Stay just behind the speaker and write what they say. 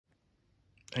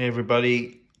Hey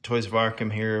everybody, Toys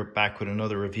Batpod here, back with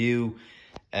another review.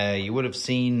 You would have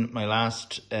seen my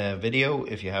last video.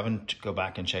 If you haven't, go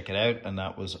back and check it out, and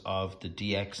that was of the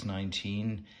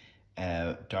DX19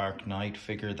 Dark Knight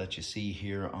figure that you see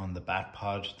here on the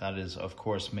Batpod. That is of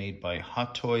course made by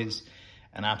Hot Toys,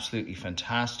 an absolutely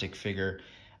fantastic figure.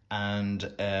 And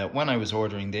when I was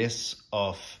ordering this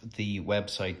off the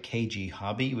website KG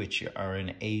Hobby, which are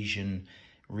an Asian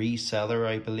reseller,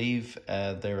 I believe,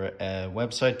 they're a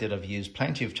website that I've used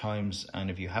plenty of times,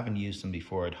 and if you haven't used them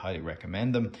before, I'd highly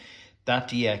recommend them. That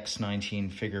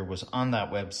DX19 figure was on that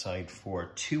website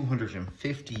for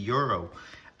 €250,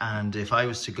 and if I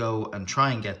was to go and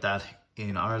try and get that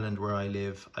in Ireland where I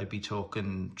live, I'd be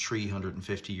talking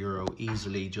 €350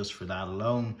 easily just for that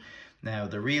alone. Now,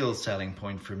 the real selling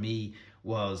point for me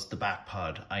was the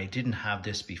Batpod. I didn't have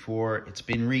this before. It's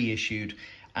been reissued,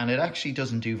 and it actually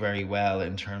doesn't do very well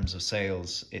in terms of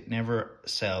sales. It never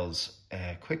sells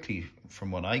quickly from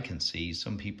what I can see.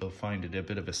 Some people find it a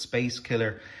bit of a space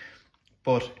killer,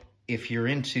 but if you're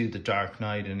into the Dark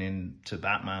Knight and into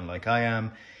Batman like I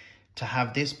am, to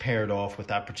have this paired off with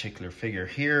that particular figure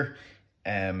here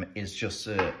is just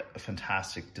a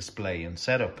fantastic display and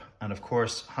setup. And of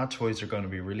course, Hot Toys are going to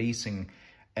be releasing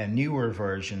a newer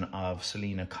version of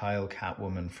Selina Kyle,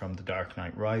 Catwoman from The Dark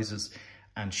Knight Rises,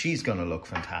 and she's going to look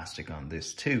fantastic on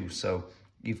this too. So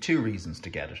you've two reasons to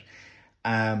get it.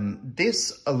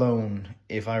 This alone,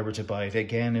 if I were to buy it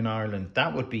again in Ireland,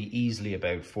 that would be easily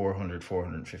about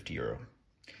 €450.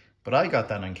 But I got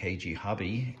that on KG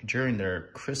Hobby during their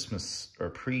Christmas or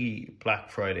pre-Black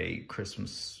Friday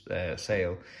Christmas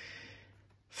sale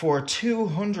for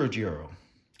 €200.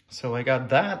 So I got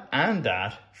that and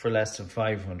that for less than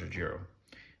 €500.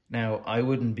 Now, I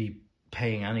wouldn't be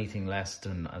paying anything less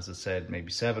than, as I said,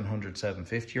 maybe €700,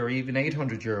 €750, or even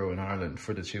 €800 in Ireland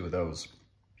for the two of those.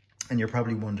 And you're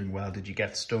probably wondering, well, did you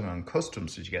get stung on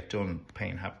customs? Did you get done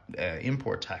paying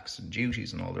import tax and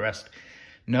duties and all the rest?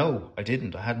 No, I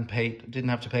didn't. I didn't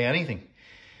have to pay anything.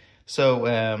 So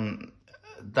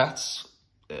that's,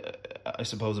 I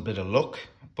suppose, a bit of luck.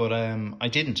 But I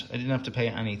didn't have to pay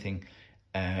anything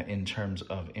in terms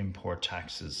of import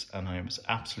taxes, and I was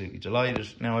absolutely delighted.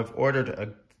 Now, I've ordered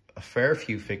a fair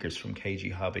few figures from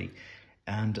KG Hobby,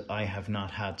 and I have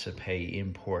not had to pay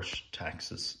import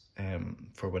taxes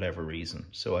for whatever reason.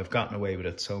 So I've gotten away with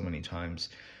it so many times.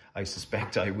 I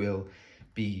suspect I will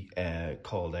be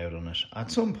called out on it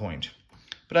at some point.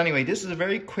 But anyway, this is a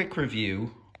very quick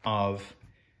review of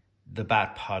the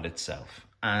Batpod itself.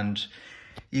 And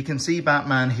you can see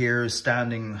Batman here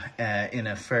standing in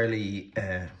a fairly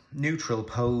neutral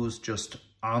pose just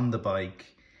on the bike.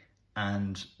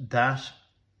 And that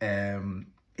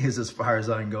is as far as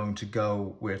I'm going to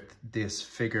go with this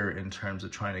figure in terms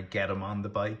of trying to get him on the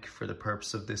bike for the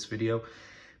purpose of this video,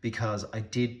 because I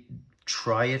did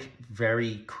try it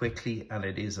very quickly and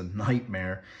it is a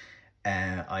nightmare.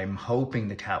 I'm hoping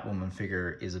the Catwoman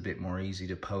figure is a bit more easy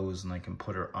to pose and I can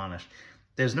put her on it.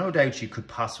 There's no doubt you could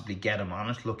possibly get him on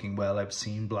it looking well. I've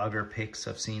seen blogger pics,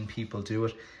 I've seen people do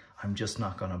it. I'm just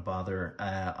not going to bother.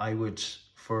 I would,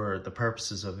 for the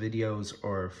purposes of videos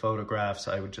or photographs,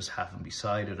 I would just have him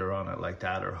beside it or on it like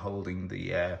that, or holding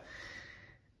the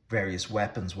various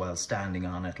weapons while standing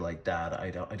on it like that. I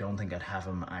don't think I'd have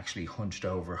him actually hunched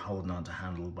over holding onto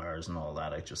handlebars and all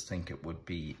that. I just think it would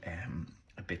be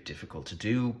a bit difficult to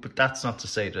do, but that's not to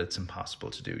say that it's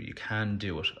impossible to do. You can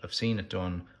do it. I've seen it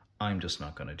done. I'm just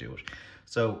not going to do it.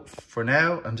 So for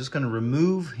now, I'm just going to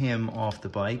remove him off the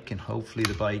bike, and hopefully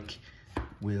the bike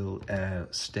will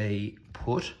stay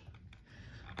put.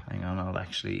 Hang on, I'll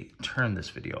actually turn this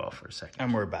video off for a second.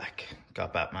 And we're back.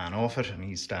 Got Batman off it, and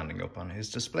he's standing up on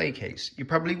his display case. You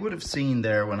probably would have seen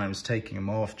there when I was taking him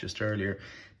off just earlier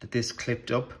that this clipped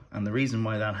up, and the reason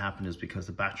why that happened is because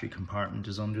the battery compartment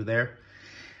is under there.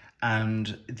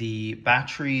 And the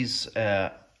batteries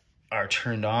are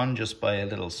turned on just by a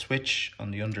little switch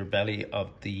on the underbelly of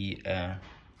the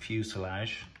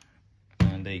fuselage,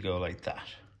 and they go like that.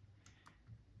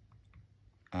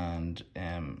 And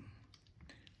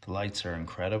the lights are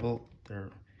incredible. They're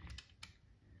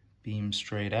beamed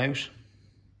straight out.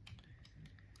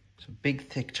 So big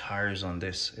thick tires on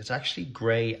this. It's actually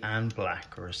grey and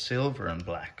black, or silver and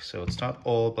black. So it's not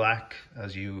all black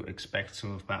as you expect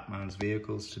some of Batman's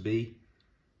vehicles to be.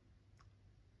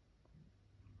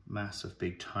 Massive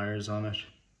big tires on it.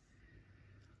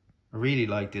 I really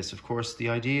like this. Of course, the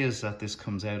idea is that this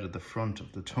comes out of the front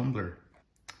of the tumbler.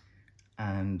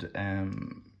 And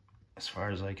as far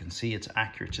as I can see, it's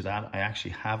accurate to that. I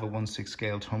actually have a 1/6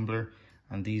 scale tumbler,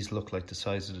 and these look like the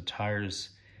size of the tires.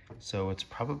 So it's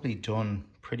probably done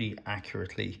pretty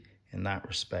accurately in that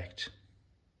respect.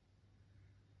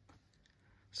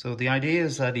 So the idea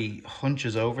is that he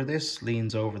hunches over this,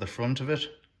 leans over the front of it,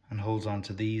 and holds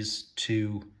onto these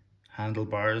two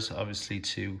handlebars, obviously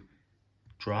to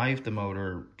drive the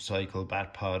motorcycle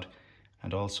Batpod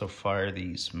and also fire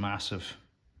these massive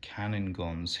cannon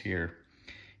guns here.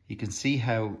 You can see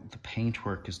how the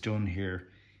paintwork is done here.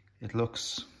 It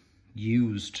looks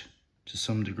used to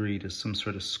some degree. There's some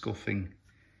sort of scuffing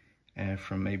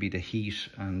from maybe the heat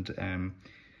and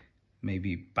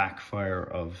maybe backfire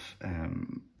of,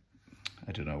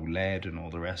 I don't know, lead and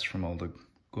all the rest from all the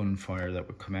gunfire that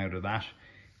would come out of that.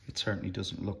 It certainly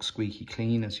doesn't look squeaky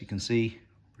clean, as you can see.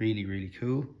 Really, really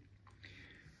cool.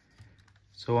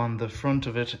 So on the front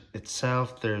of it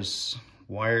itself, there's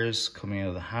wires coming out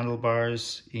of the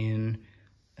handlebars in.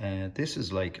 This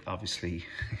is like obviously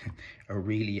a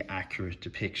really accurate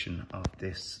depiction of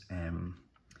this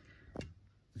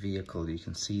vehicle. You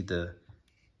can see the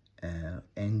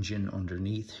engine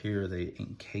underneath here, the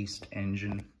encased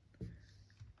engine.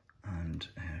 And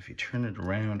if you turn it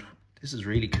around, this is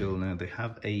really cool. Now they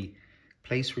have a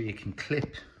place where you can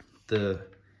clip the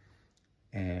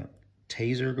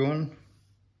taser gun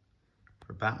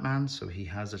for Batman. So he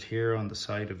has it here on the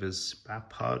side of his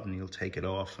Batpod, and he'll take it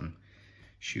off and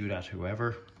shoot at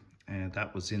whoever.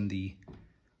 That was in the,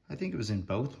 I think it was in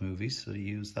both movies that he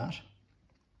used that.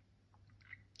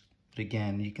 But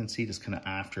again, you can see this kind of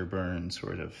afterburn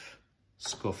sort of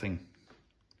scuffing,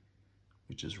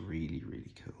 which is really,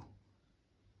 really cool.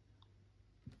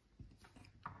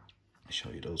 I'll show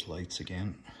you those lights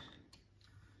again.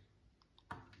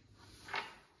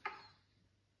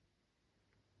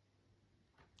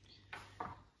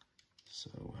 So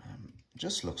it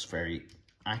just looks very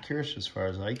accurate as far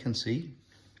as I can see.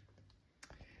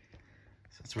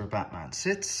 So that's where Batman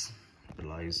sits. He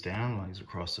lies down, lies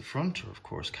across the front, or of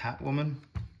course Catwoman.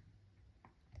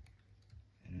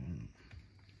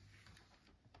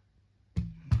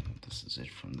 This is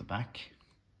it from the back.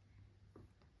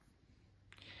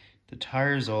 The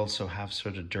tires also have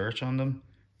sort of dirt on them,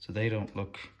 so they don't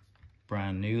look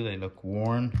brand new, they look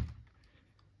worn.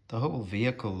 The whole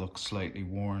vehicle looks slightly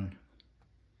worn.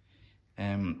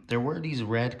 There were these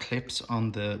red clips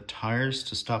on the tires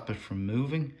to stop it from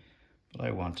moving, but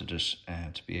I wanted it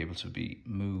to be able to be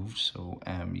moved, so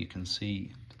you can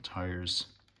see the tires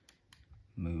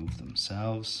move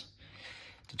themselves.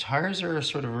 The tires are a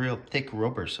sort of real thick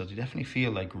rubber, so they definitely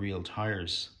feel like real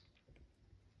tires.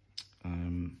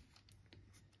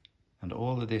 And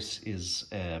all of this is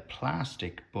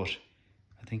plastic, but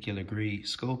I think you'll agree,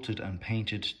 sculpted and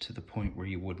painted to the point where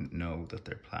you wouldn't know that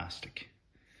they're plastic.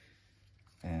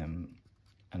 And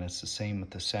it's the same with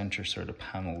the center sort of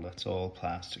panel, that's all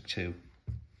plastic too.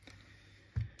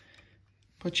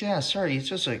 But yeah, sorry, it's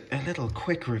just a little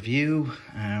quick review.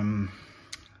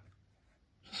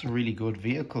 Just a really good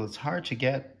vehicle. It's hard to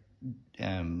get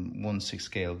 1/6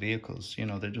 scale vehicles. You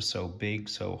know, they're just so big,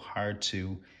 so hard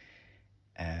to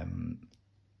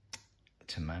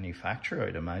manufacture,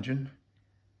 I'd imagine,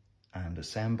 and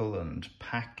assemble and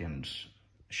pack and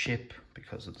ship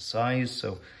because of the size.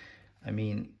 So, I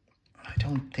mean, I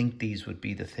don't think these would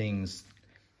be the things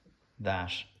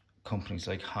that companies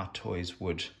like Hot Toys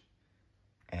would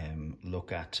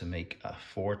look at to make a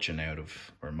fortune out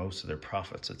of, or most of their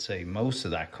profits. I'd say most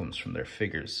of that comes from their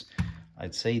figures.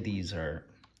 I'd say these are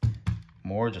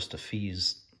more just to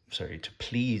please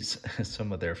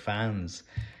some of their fans.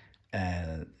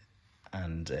 I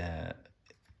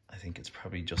think it's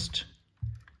probably just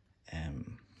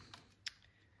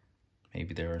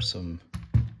maybe there are some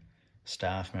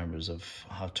staff members of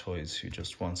Hot Toys who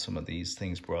just want some of these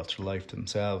things brought to life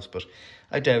themselves, but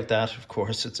I doubt that. Of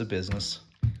course, it's a business.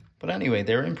 But anyway,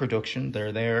 they're in production,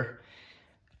 they're there.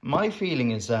 My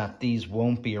feeling is that these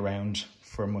won't be around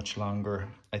for much longer.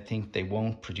 I think they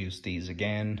won't produce these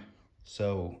again.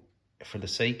 So for the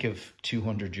sake of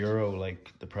 €200,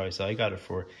 like the price I got it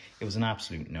for, it was an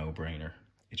absolute no-brainer.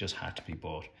 It just had to be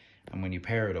bought. And when you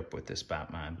pair it up with this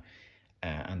Batman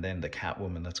and then the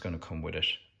Catwoman that's going to come with it,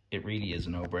 it really is a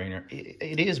no-brainer.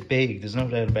 It is big, there's no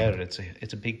doubt about it.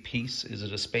 It's a big piece. Is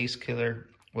it a space killer?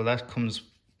 Well, that comes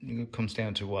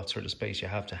down to what sort of space you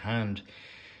have to hand.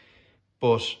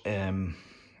 But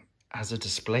as a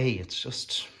display, it's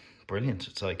just brilliant.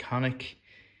 It's iconic,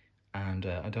 and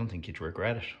I don't think you'd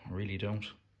regret it. I really don't.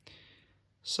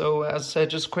 So as I said,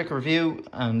 just a quick review,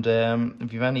 and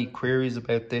if you have any queries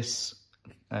about this,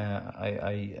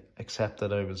 I accept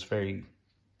that I was very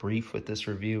brief with this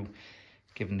review,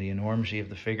 given the enormity of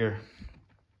the figure,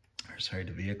 or sorry,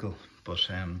 the vehicle. But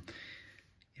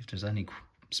if there's any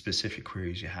specific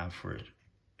queries you have for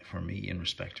me in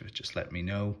respect to it, just let me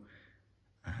know.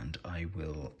 and I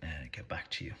will get back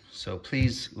to you. So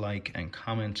please like and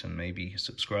comment and maybe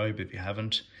subscribe if you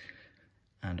haven't,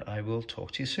 and I will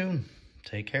talk to you soon.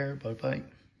 Take care. Bye bye.